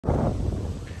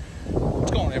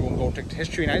morning, everyone. Welcome to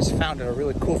History, and I just found a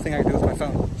really cool thing I can do with my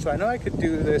phone. So I know I could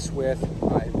do this with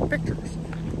my pictures,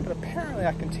 but apparently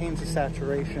I can change the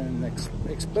saturation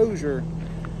and exposure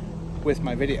with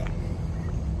my video.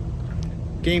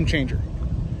 Game changer.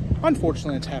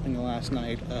 Unfortunately, it's happening the last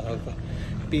night of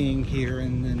being here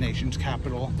in the nation's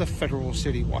capital, the federal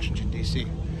city, Washington, D.C.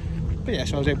 But yeah,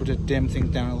 so I was able to dim things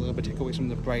down a little bit, take away some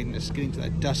of the brightness, getting to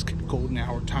that dusk golden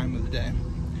hour time of the day.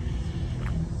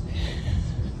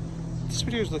 This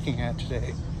video is looking at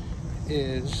today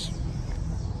is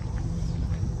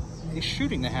a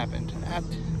shooting that happened at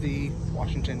the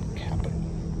Washington Capitol.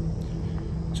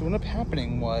 So what ended up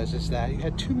happening is that you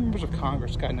had two members of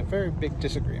Congress got in a very big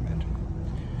disagreement.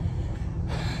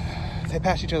 They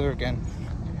passed each other again,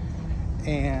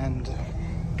 and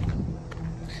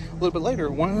a little bit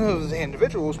later, one of the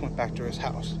individuals went back to his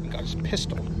house and got his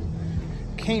pistol.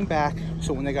 Came back,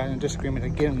 so when they got in a disagreement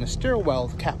again in the stairwell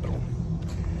of the Capitol,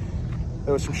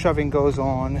 there was some shoving goes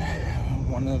on.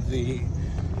 One of the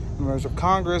members of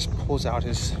Congress pulls out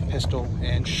his pistol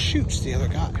and shoots the other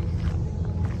guy.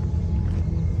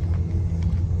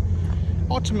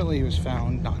 Ultimately, he was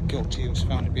found not guilty. He was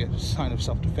found to be a sign of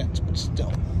self-defense, but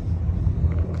still.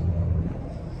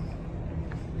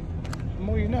 The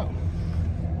more you know.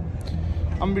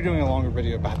 I'm going to be doing a longer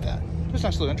video about that. Just a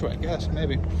nice little intro, I guess,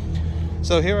 maybe.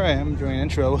 So here I am doing an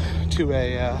intro to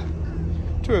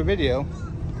a video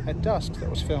at dusk that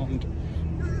was filmed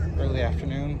early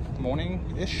afternoon,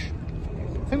 morning-ish. I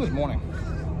think it was morning.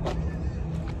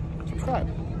 Subscribe.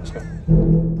 Let's go.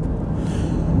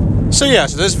 So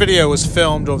this video was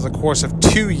filmed over the course of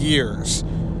 2 years.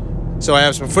 So I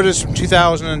have some footage from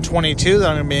 2022 that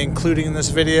I'm going to be including in this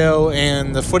video,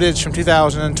 and the footage from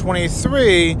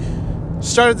 2023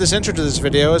 started this intro to this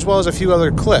video, as well as a few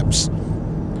other clips.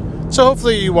 So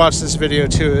hopefully you watch this video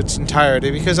to its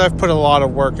entirety, because I've put a lot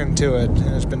of work into it,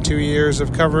 and it's been 2 years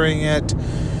of covering it.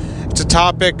 It's a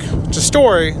topic, it's a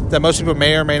story that most people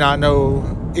may or may not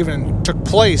know even took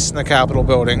place in the Capitol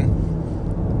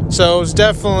building. So it's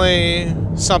definitely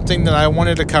something that I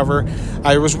wanted to cover.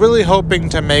 I was really hoping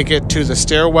to make it to the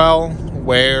stairwell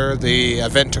where the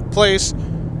event took place.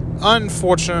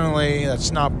 Unfortunately,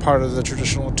 that's not part of the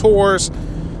traditional tours.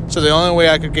 So the only way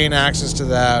I could gain access to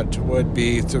that would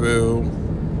be through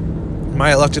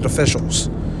my elected officials.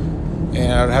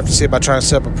 And I'd have to see about trying to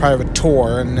set up a private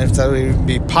tour, and if that would even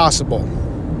be possible.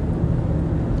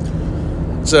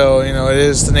 So, it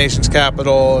is the nation's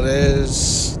capital. It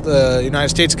is the United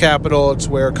States Capitol. It's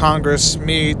where Congress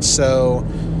meets. So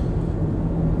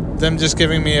them just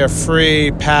giving me a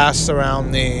free pass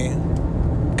around the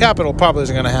Capitol probably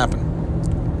isn't going to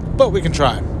happen. But we can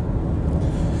try.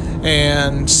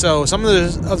 And so some of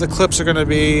the clips are going to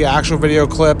be actual video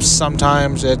clips.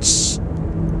 Sometimes it's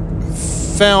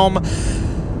film.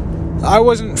 I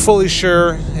wasn't fully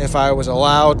sure if I was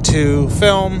allowed to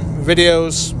film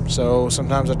videos. So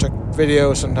sometimes I took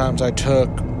videos, sometimes I took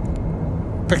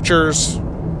pictures.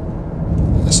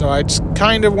 So I just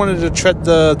kind of wanted to tread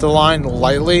the line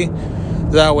lightly.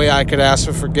 That way I could ask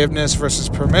for forgiveness versus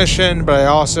permission, but I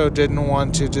also didn't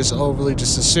want to just overly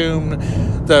just assume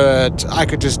that I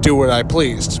could just do what I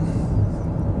pleased.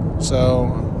 So,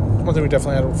 one thing we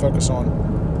definitely had to focus on.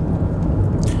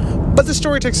 But the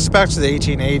story takes us back to the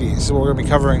 1880s, what we're going to be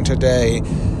covering today.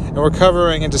 And we're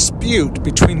covering a dispute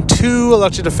between two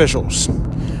elected officials.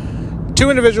 Two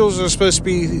individuals are supposed to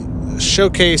be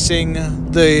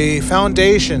showcasing the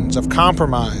foundations of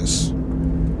compromise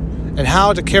and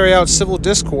how to carry out civil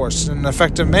discourse in an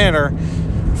effective manner,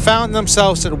 found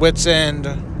themselves at wit's end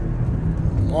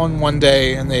on one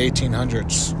day in the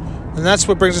 1800s. And that's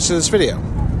what brings us to this video.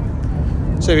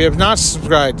 So if you have not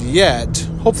subscribed yet,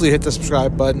 hopefully hit the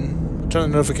subscribe button, turn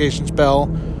the notifications bell.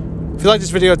 If you like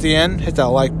this video at the end, hit that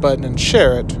like button and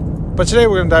share it. But today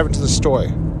we're going to dive into the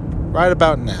story, right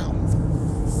about now.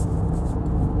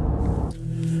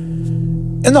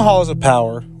 In the halls of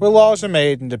power, where laws are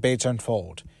made and debates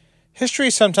unfold,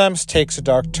 history sometimes takes a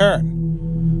dark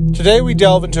turn. Today we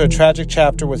delve into a tragic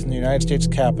chapter within the United States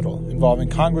Capitol involving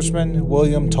Congressman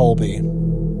William Taulbee.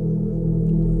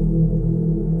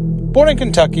 Born in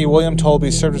Kentucky, William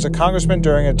Taulbee served as a congressman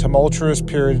during a tumultuous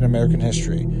period in American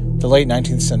history, the late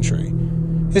 19th century.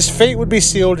 His fate would be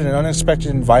sealed in an unexpected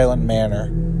and violent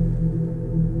manner.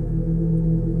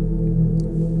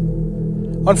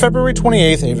 On February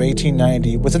 28th of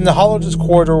 1890, within the hallowed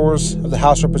corridors of the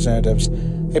House of Representatives,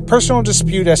 a personal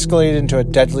dispute escalated into a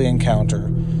deadly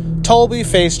encounter. Taulbee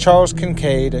faced Charles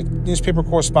Kincaid, a newspaper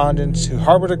correspondent who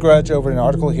harbored a grudge over an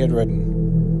article he had written.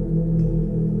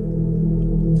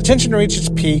 The tension reached its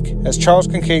peak as Charles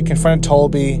Kincaid confronted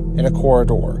Taulbee in a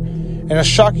corridor, In a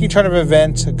shocking turn of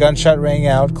events, a gunshot rang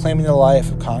out, claiming the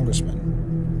life of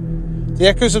Congressman. The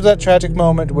echoes of that tragic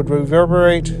moment would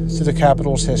reverberate through the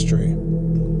Capitol's history.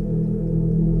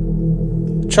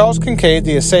 Charles Kincaid,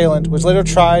 the assailant, was later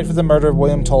tried for the murder of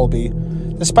William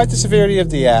Taulbee. Despite the severity of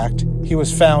the act, he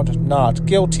was found not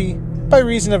guilty by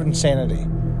reason of insanity,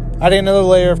 adding another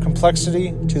layer of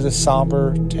complexity to the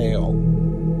somber tale.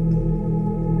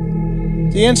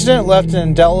 The incident left an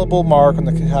indelible mark on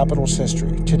the Capitol's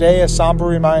history, today a somber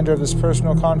reminder of the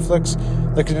personal conflicts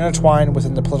that can intertwine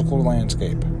within the political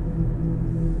landscape.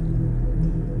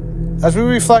 As we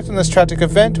reflect on this tragic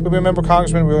event, we remember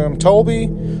Congressman William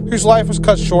Taulbee, whose life was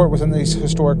cut short within these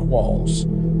historic walls.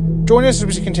 Join us as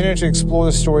we continue to explore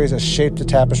the stories that shaped the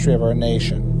tapestry of our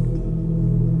nation.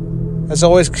 As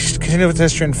always, continue with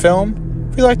history and film.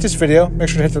 If you like this video, make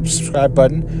sure to hit the subscribe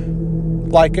button,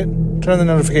 like it, turn on the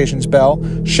notifications bell,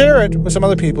 share it with some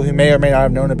other people who may or may not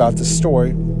have known about this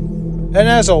story. And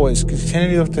as always,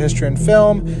 continue with the history and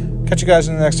film. Catch you guys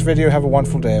in the next video. Have a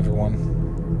wonderful day, everyone.